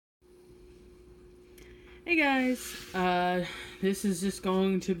Hey guys, this is just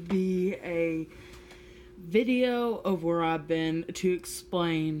going to be a video of where I've been to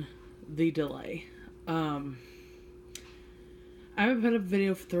explain the delay. I haven't put up a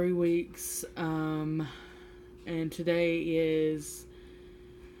video for 3 weeks, and today is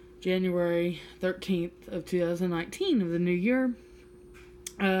January 13th of 2019 of the new year.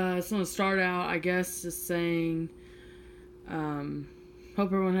 So I'm going to start out, I guess, just saying,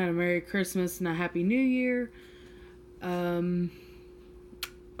 hope everyone had a Merry Christmas and a Happy New Year. I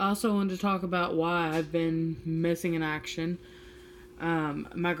also wanted to talk about why I've been missing in action.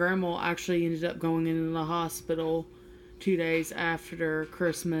 My grandma actually ended up going into the hospital 2 days after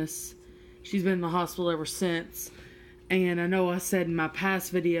Christmas. She's been in the hospital ever since. And I know I said in my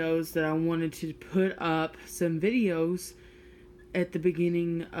past videos that I wanted to put up some videos at the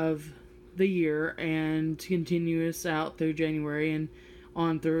beginning of the year and to continue us out through January and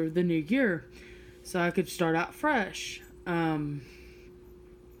on through the new year, so I could start out fresh. Obviously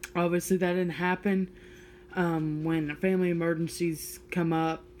that didn't happen. When family emergencies come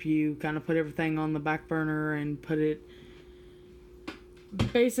up, you kind of put everything on the back burner and put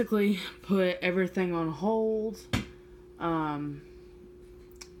everything on hold.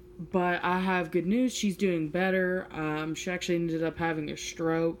 But I have good news. She's doing better. She actually ended up having a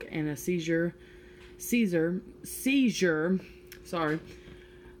stroke and a seizure. Sorry.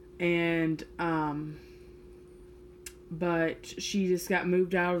 And, but she just got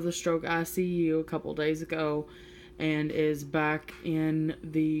moved out of the stroke ICU a couple days ago and is back in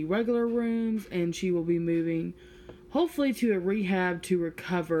the regular rooms, and she will be moving hopefully to a rehab to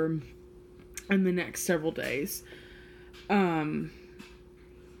recover in the next several days. I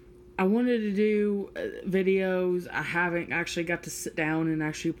wanted to do videos. I haven't actually got to sit down and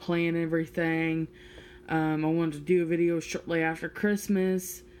actually plan everything. I wanted to do a video shortly after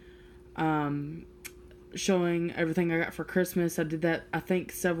Christmas, showing everything I got for Christmas. I did that, I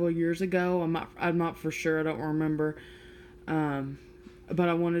think, several years ago. I'm not for sure. I don't remember. But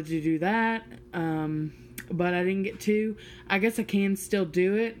I wanted to do that. But I didn't get to. I guess I can still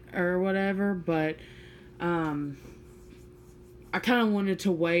do it or whatever, but I kind of wanted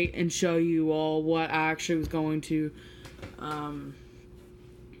to wait and show you all what I actually was going to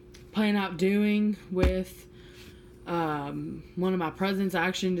plan out doing with one of my presents. I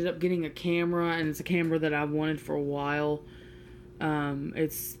actually ended up getting a camera, and it's a camera that I've wanted for a while.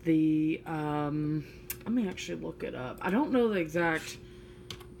 It's the, let me actually look it up. I don't know the exact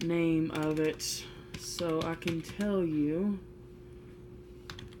name of it, so I can tell you.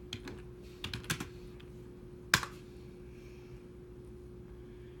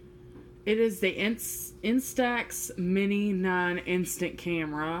 It is the Instax Mini 9 Instant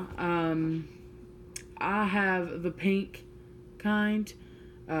Camera. I have the pink kind,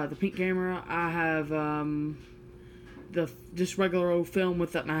 the pink camera. I have the just regular old film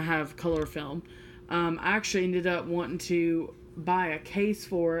with it, and I have color film. I actually ended up wanting to buy a case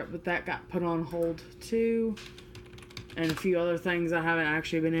for it, but that got put on hold too. And a few other things I haven't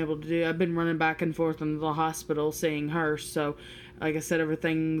actually been able to do. I've been running back and forth into the hospital seeing her, so like I said,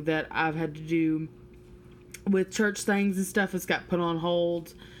 everything that I've had to do with church things and stuff has got put on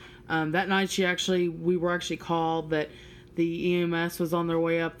hold. That night we were actually called that the EMS was on their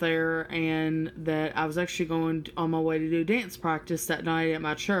way up there, and that I was actually on my way to do dance practice that night at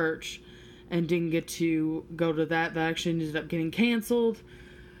my church, and didn't get to go to that. That actually ended up getting canceled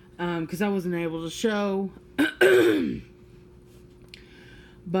because I wasn't able to show.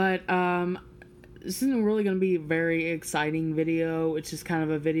 But this isn't really going to be a very exciting video. It's just kind of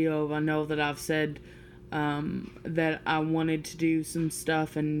a video of, I know that I've said that I wanted to do some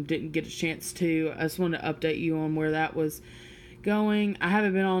stuff and didn't get a chance to. I just wanted to update you on where that was going. I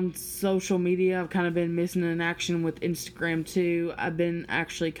haven't been on social media. I've kind of been missing in action with Instagram too. I've been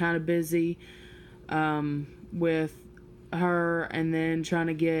actually kind of busy with her, and then trying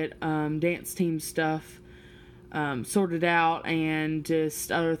to get dance team stuff sorted out, and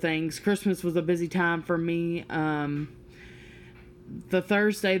just other things. Christmas was a busy time for me. The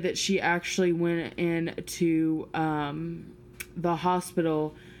Thursday that she actually went into the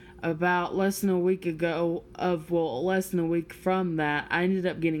hospital, about less than a week from that, I ended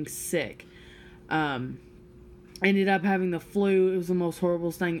up getting sick. Ended up having the flu. It was the most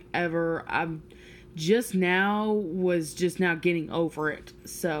horrible thing ever. I'm just now getting over it.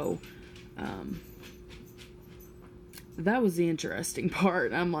 So, that was the interesting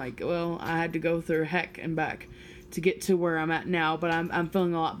part. I'm like, well, I had to go through heck and back to get to where I'm at now, but I'm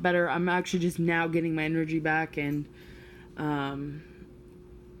feeling a lot better. I'm actually just now getting my energy back, and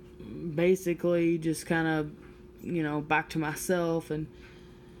basically just kind of, back to myself, and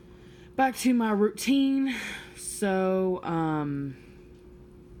back to my routine. So,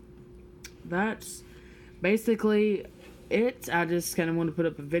 that's basically it. I just kind of want to put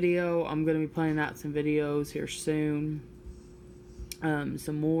up a video. I'm going to be planning out some videos here soon.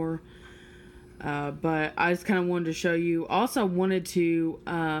 Some more. But I just kind of wanted to show you. Also wanted to,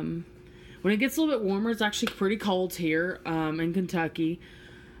 when it gets a little bit warmer, it's actually pretty cold here, in Kentucky.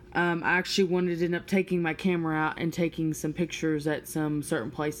 I actually wanted to end up taking my camera out and taking some pictures at some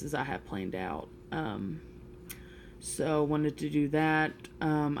certain places I have planned out. So wanted to do that.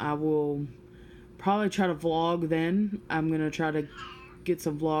 I will probably try to vlog then. I'm going to try to get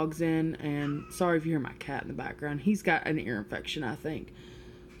some vlogs in. And sorry if you hear my cat in the background. He's got an ear infection, I think.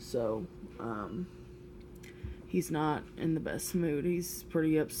 So, he's not in the best mood. He's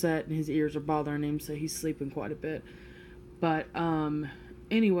pretty upset and his ears are bothering him, so he's sleeping quite a bit. But,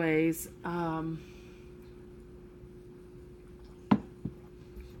 anyways, I'm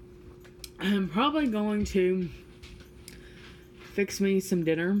probably going to fix me some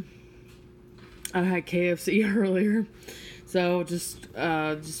dinner. I had KFC earlier, so just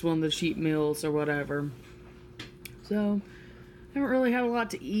one of the cheap meals or whatever. So, I haven't really had a lot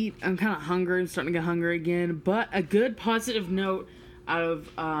to eat. I'm kind of hungry. I'm starting to get hungry again. But a good positive note out of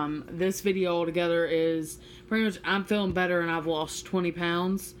this video altogether is pretty much I'm feeling better and I've lost 20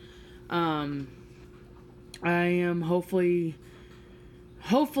 pounds. I am hopefully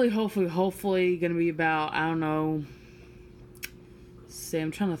going to be about, I don't know,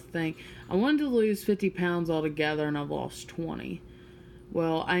 I'm trying to think. I wanted to lose 50 pounds altogether and I've lost 20.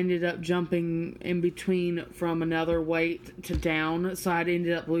 Well, I ended up jumping in between from another weight to down, so I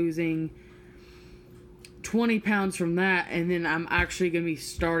ended up losing 20 pounds from that, and then I'm actually going to be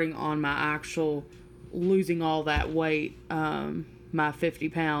starting on my actual losing all that weight, my 50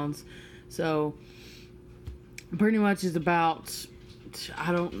 pounds. So, pretty much is about,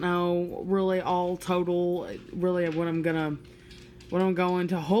 I don't know, really all total, really what I'm going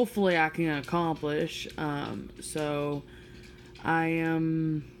to hopefully I can accomplish. So I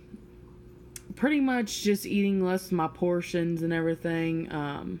am pretty much just eating less of my portions and everything.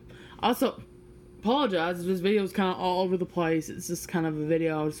 Also, apologize if this video is kind of all over the place. It's just kind of a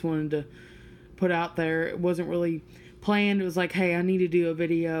video I just wanted to put out there. It wasn't really planned. It was like, hey, I need to do a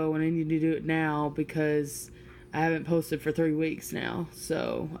video and I need to do it now because I haven't posted for 3 weeks now.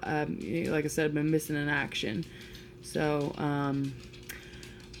 So, like I said, I've been missing in action. So,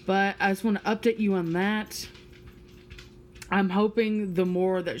 but I just want to update you on that. I'm hoping the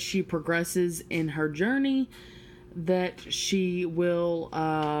more that she progresses in her journey, that she will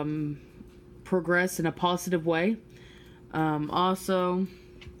progress in a positive way. Also,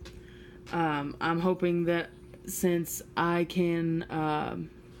 I'm hoping that since I can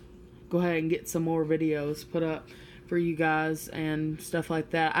go ahead and get some more videos put up for you guys and stuff like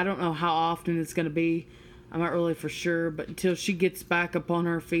that. I don't know how often it's going to be. I'm not really for sure, but until she gets back up on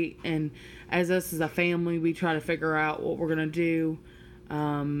her feet and as us as a family, we try to figure out what we're going to do.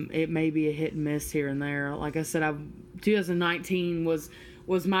 It may be a hit and miss here and there. Like I said, 2019 was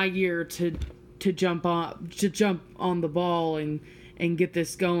my year to jump on the ball and get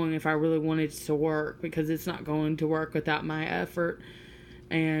this going if I really wanted it to work, because it's not going to work without my effort.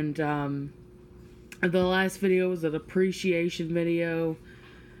 And the last video was an appreciation video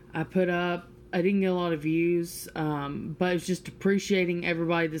I put up. I didn't get a lot of views, but it's just appreciating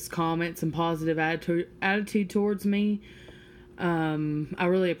everybody that's comments and positive attitude towards me. I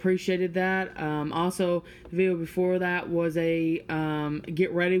really appreciated that. Also, the video before that was a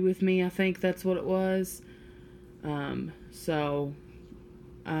get ready with me. I think that's what it was. But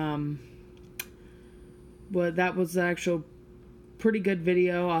that was the actual pretty good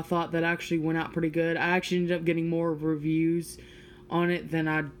video. I thought that actually went out pretty good. I actually ended up getting more reviews on it than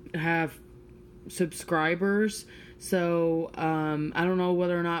I have subscribers. So I don't know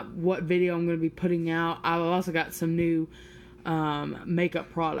whether or not what video I'm going to be putting out. I've also got some new makeup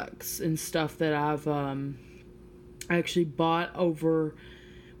products and stuff that I've actually bought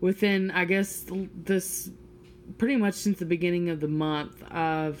within, I guess, this pretty much since the beginning of the month.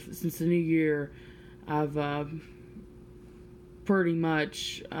 Since the new year, I've pretty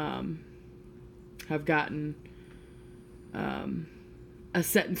much have gotten a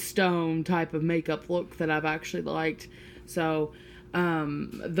set in stone type of makeup look that I've actually liked. So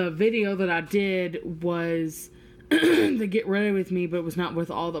the video that I did was to get ready with me, but it was not with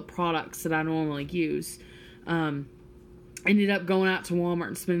all the products that I normally use. Ended up going out to Walmart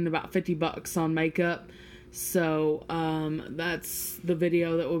and spending about $50 on makeup. So that's the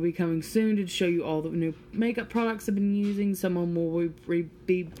video that will be coming soon to show you all the new makeup products I've been using. Some of them will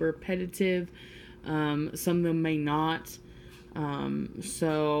be repetitive. Some of them may not.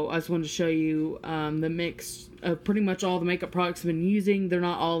 So I just wanted to show you the mix of pretty much all the makeup products I've been using. They're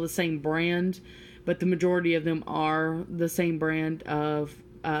not all the same brand, but the majority of them are the same brand of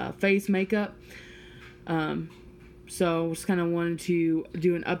face makeup. So just kind of wanted to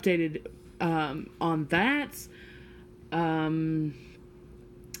do an updated on that.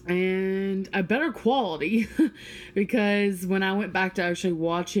 And a better quality because when I went back to actually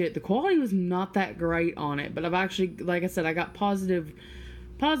watch it, the quality was not that great on it, but I've actually, like I said, I got positive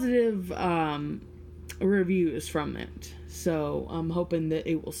reviews from it, so I'm hoping that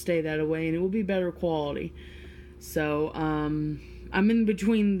it will stay that way and it will be better quality. So I'm in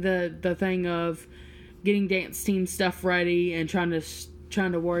between the thing of getting dance team stuff ready and trying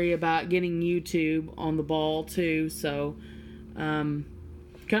to worry about getting YouTube on the ball too, so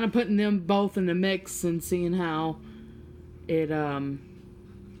kind of putting them both in the mix and seeing how it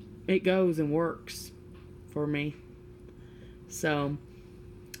goes and works for me. So,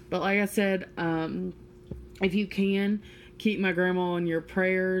 but like I said, if you can keep my grandma in your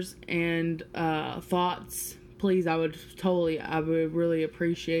prayers and thoughts, please, I would really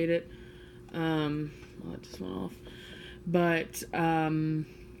appreciate it. It just went off. But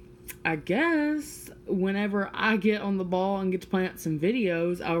I guess whenever I get on the ball and get to plant some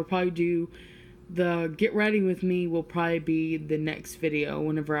videos, I will probably do the get ready with me will probably be the next video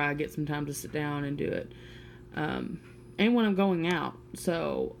whenever I get some time to sit down and do it. And when I'm going out.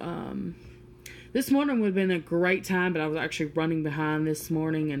 So, this morning would have been a great time, but I was actually running behind this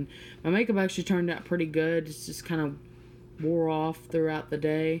morning and my makeup actually turned out pretty good. It's just kind of wore off throughout the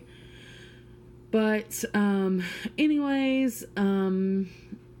day. But, anyways,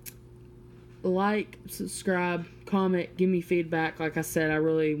 like, subscribe, comment, give me feedback. Like I said, I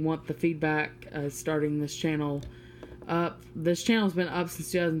really want the feedback starting this channel up. This channel's been up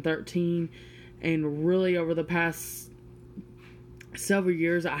since 2013, and really over the past several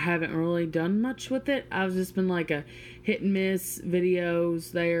years, I haven't really done much with it. I've just been like a hit and miss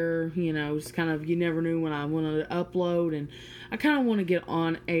videos there, you know, just kind of, you never knew when I wanted to upload, and I kind of want to get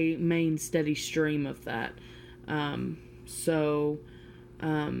on a main steady stream of that.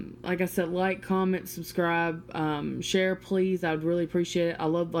 Like I said, like, comment, subscribe, share, please. I would really appreciate it.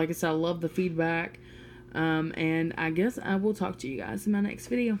 Like I said, I love the feedback. And I guess I will talk to you guys in my next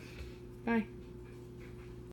video. Bye.